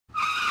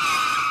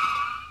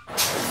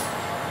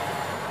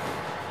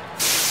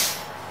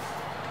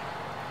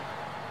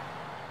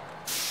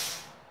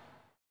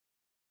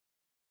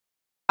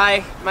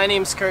Hi, my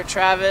name's Kurt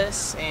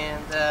Travis,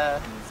 and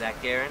Garren.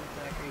 Zachary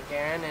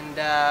Garren,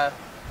 and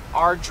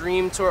our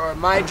dream tour, or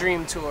my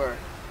dream tour,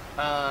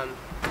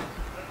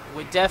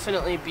 would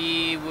definitely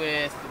be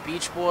with the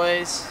Beach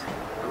Boys,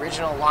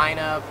 original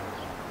lineup.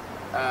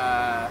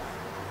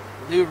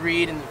 Lou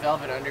Reed and the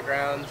Velvet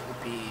Underground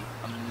would be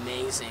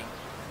amazing.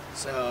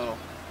 So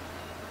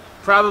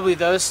probably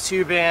those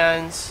two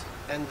bands,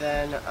 and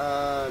then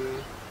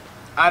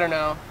I don't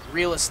know,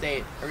 Real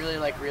Estate. I really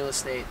like Real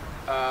Estate.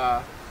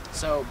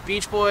 So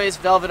Beach Boys,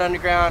 Velvet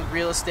Underground,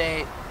 Real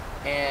Estate,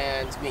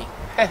 and me.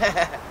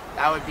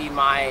 That would be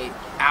my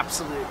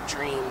absolute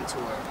dream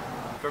tour.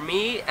 For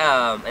me,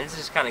 and this is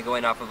just kind of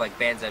going off of like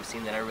bands I've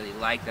seen that I really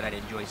like, that I'd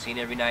enjoy seeing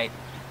every night.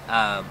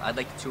 I'd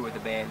like to tour with a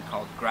band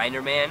called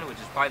Grinder Man, which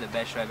is probably the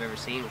best show I've ever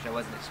seen, which I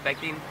wasn't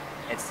expecting.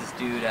 It's this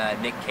dude,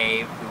 Nick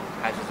Cave, who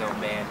has his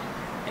own band,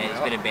 and he's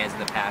been in bands in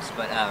the past,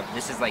 but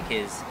this is like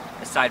a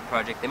side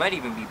project. They might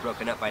even be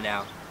broken up by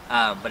now,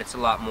 but it's a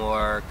lot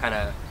more kind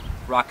of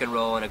rock and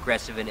roll and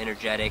aggressive and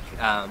energetic,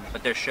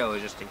 but their show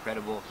is just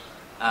incredible.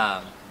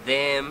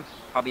 Them,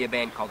 probably a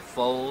band called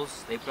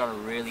Foals. They put on a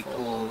really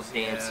cool,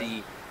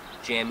 dancey,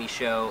 jammy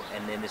show.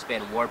 And then this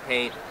band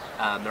Warpaint,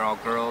 they're all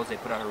girls. They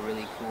put on a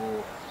really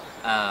cool,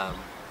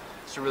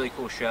 it's a really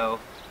cool show.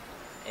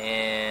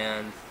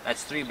 And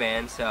that's 3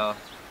 bands, so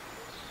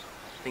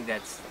I think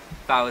that's,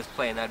 if I was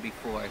playing, that'd be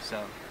 4.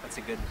 So that's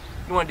a good,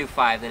 if you want to do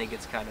 5, then it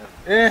gets kind of,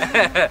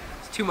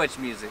 it's too much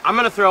music. I'm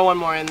going to throw one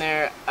more in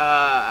there.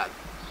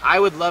 I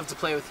would love to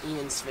play with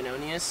Ian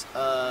Svenonius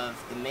of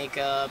The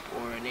Makeup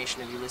or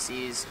Nation of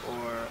Ulysses,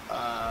 or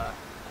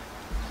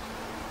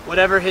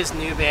whatever his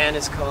new band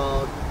is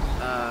called,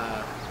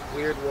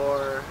 Weird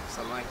War,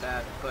 something like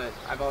that. But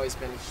I've always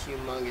been a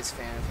humongous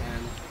fan of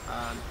him.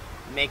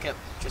 Makeup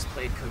just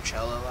played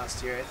Coachella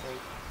last year, I think.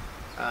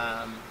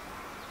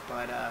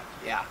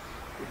 Yeah,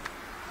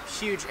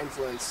 huge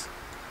influence,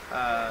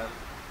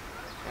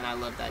 and I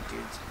love that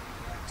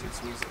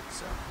dude's music.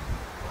 So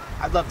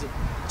I'd love to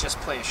just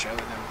play a show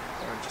with him,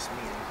 or just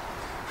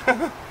meet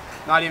him.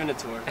 Not even a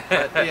tour,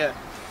 but yeah.